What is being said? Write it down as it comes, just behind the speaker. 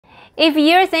If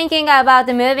you're thinking about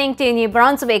moving to New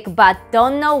Brunswick but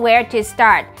don't know where to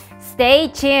start, stay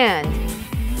tuned!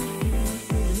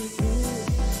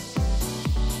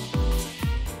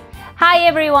 Hi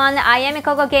everyone, I am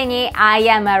Koko Kenny. I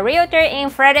am a realtor in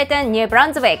Fredericton, New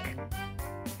Brunswick.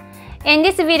 In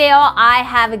this video, I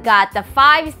have got the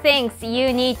 5 things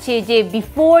you need to do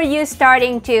before you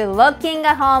starting to looking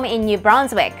a home in New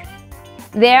Brunswick.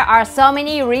 There are so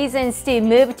many reasons to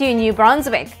move to New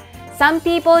Brunswick. Some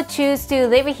people choose to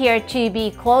live here to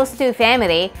be close to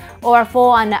family or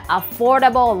for an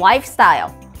affordable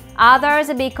lifestyle.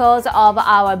 Others because of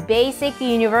our basic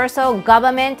universal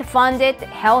government-funded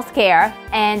healthcare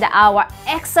and our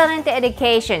excellent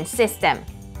education system.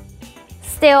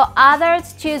 Still,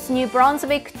 others choose New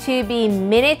Brunswick to be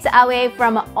minutes away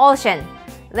from ocean,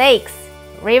 lakes,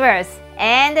 rivers,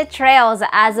 and trails,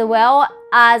 as well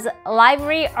as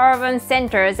lively urban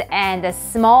centers and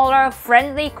smaller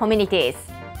friendly communities.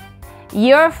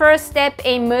 Your first step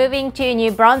in moving to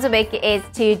New Brunswick is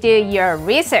to do your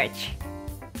research.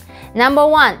 Number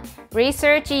 1.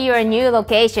 Research your new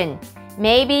location.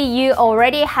 Maybe you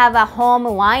already have a home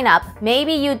lineup,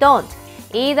 maybe you don't.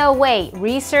 Either way,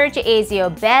 research is your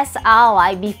best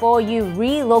ally before you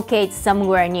relocate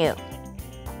somewhere new.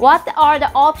 What are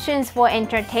the options for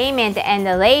entertainment and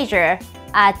leisure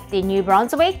at the New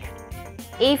Brunswick?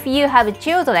 If you have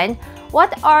children,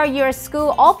 what are your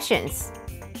school options?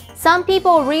 Some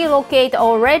people relocate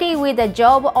already with a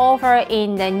job offer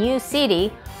in the new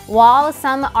city, while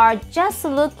some are just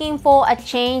looking for a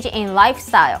change in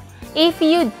lifestyle. If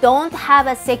you don't have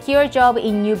a secure job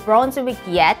in New Brunswick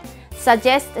yet,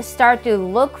 suggest start to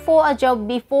look for a job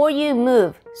before you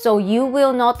move so you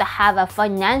will not have a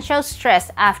financial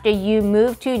stress after you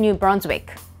move to New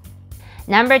Brunswick.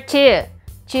 Number 2.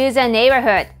 Choose a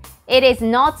neighborhood. It is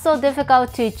not so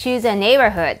difficult to choose a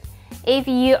neighborhood. If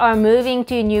you are moving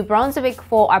to New Brunswick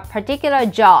for a particular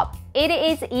job, it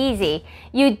is easy.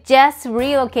 You just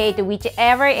relocate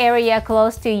whichever area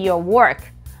close to your work,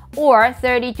 or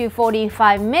 30 to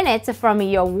 45 minutes from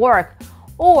your work,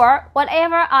 or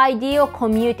whatever ideal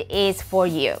commute is for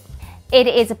you. It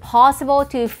is possible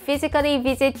to physically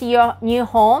visit your new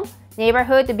home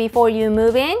neighborhood before you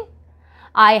move in.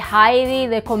 I highly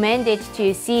recommend it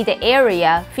to see the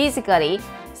area physically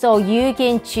so you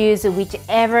can choose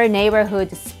whichever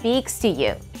neighborhood speaks to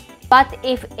you. But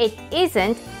if it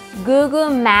isn't, Google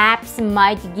Maps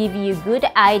might give you a good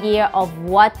idea of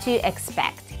what to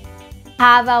expect.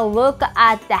 Have a look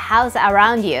at the house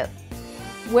around you.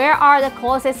 Where are the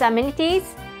closest amenities?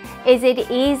 Is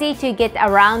it easy to get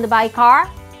around by car,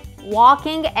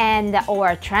 walking,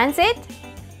 or transit?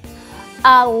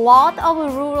 A lot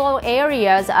of rural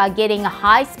areas are getting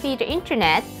high-speed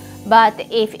internet, but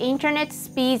if internet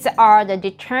speeds are the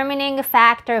determining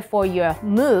factor for your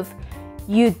move,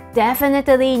 you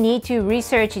definitely need to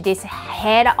research this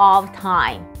ahead of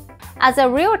time. As a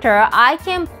realtor, I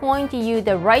can point you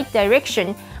the right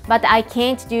direction, but I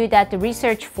can't do that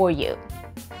research for you.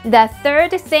 The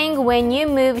third thing when you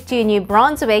move to New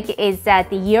Brunswick is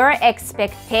that your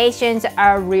expectations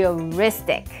are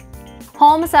realistic.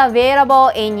 Homes available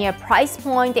in your price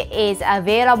point is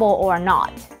available or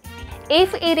not.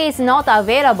 If it is not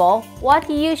available, what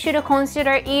you should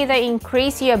consider either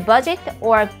increase your budget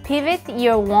or pivot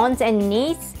your wants and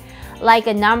needs, like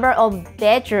a number of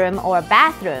bedroom or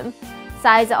bathroom,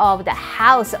 size of the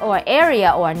house or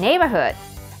area or neighborhood.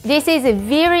 This is a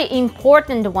very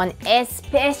important one,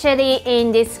 especially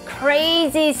in this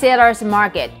crazy seller's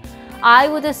market. I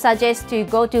would suggest to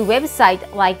go to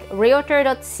website like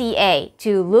realtor.ca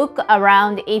to look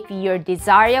around if your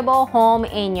desirable home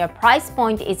in your price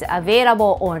point is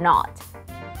available or not.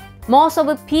 Most of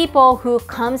the people who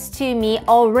comes to me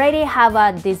already have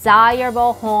a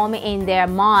desirable home in their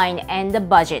mind and the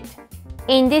budget.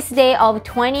 In this day of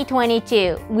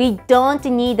 2022, we don't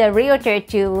need a realtor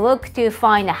to look to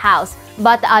find a house,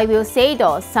 but I will say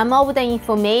though, some of the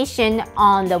information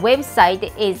on the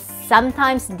website is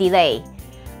sometimes delayed.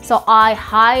 So I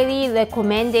highly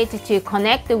recommend it to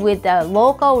connect with a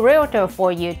local realtor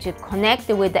for you to connect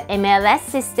with the MLS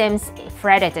systems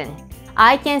Fredericton.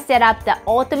 I can set up the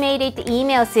automated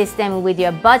email system with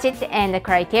your budget and the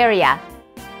criteria.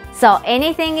 So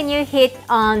anything you hit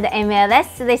on the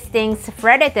MLS listings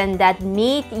Fredericton that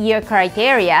meet your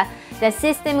criteria, the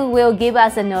system will give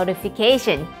us a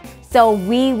notification, so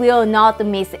we will not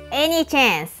miss any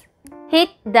chance. Hit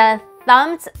the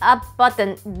thumbs up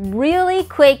button really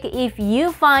quick if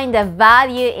you find the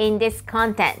value in this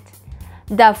content.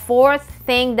 The fourth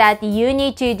thing that you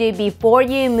need to do before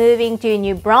you moving to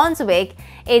New Brunswick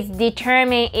is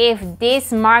determine if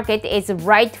this market is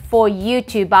right for you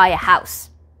to buy a house.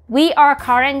 We are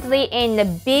currently in the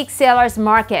big sellers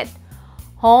market.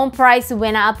 Home price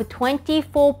went up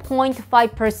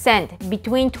 24.5%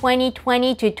 between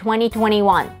 2020 to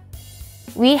 2021.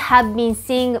 We have been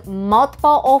seeing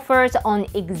multiple offers on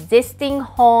existing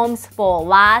homes for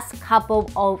last couple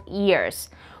of years.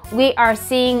 We are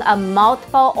seeing a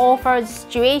multiple offer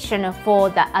situation for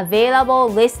the available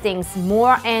listings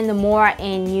more and more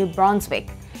in New Brunswick.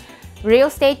 Real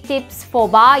estate tips for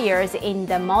buyers in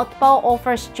the multiple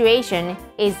offer situation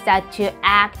is that to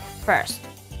act first.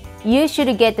 You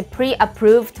should get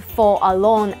pre-approved for a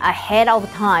loan ahead of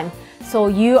time so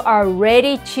you are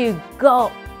ready to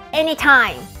go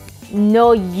anytime.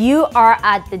 Know you are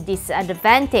at the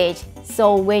disadvantage,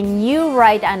 so when you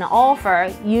write an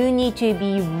offer, you need to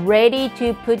be ready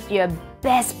to put your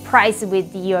best price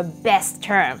with your best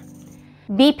term.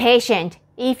 Be patient.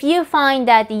 If you find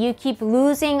that you keep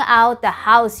losing out the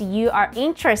house you are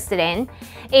interested in,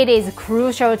 it is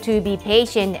crucial to be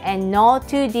patient and not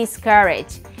to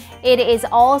discourage. It is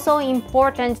also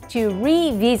important to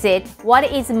revisit what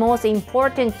is most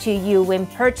important to you when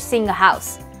purchasing a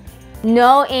house.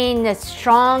 Know in the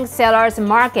strong seller's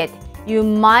market, you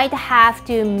might have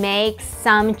to make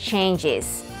some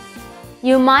changes.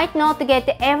 You might not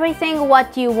get everything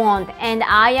what you want, and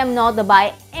I am not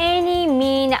by any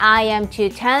means I am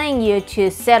telling you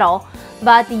to settle,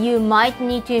 but you might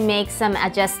need to make some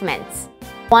adjustments.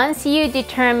 Once you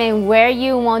determine where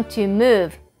you want to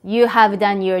move, you have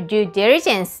done your due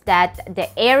diligence that the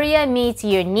area meets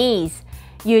your needs.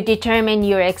 You determine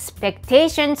your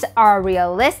expectations are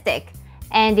realistic,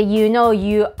 and you know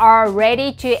you are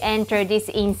ready to enter this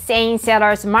insane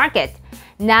seller's market.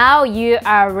 Now you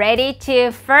are ready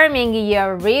to forming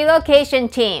your relocation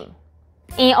team.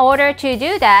 In order to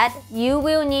do that, you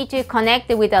will need to connect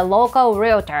with a local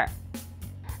realtor.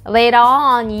 Later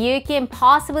on, you can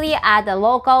possibly add a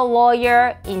local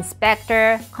lawyer,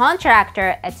 inspector,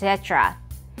 contractor, etc.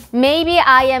 Maybe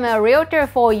I am a realtor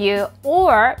for you,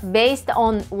 or based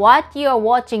on what you're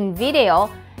watching video,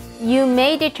 you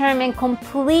may determine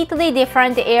completely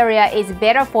different area is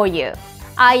better for you.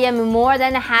 I am more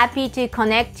than happy to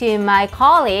connect to my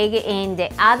colleague in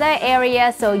the other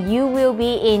area so you will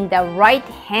be in the right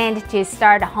hand to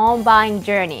start home buying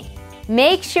journey.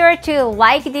 Make sure to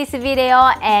like this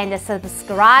video and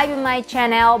subscribe my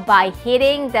channel by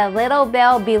hitting the little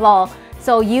bell below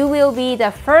so you will be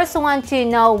the first one to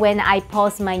know when I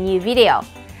post my new video.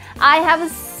 I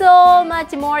have so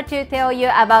much more to tell you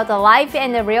about the life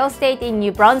and the real estate in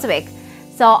New Brunswick,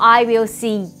 so I will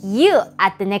see you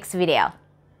at the next video.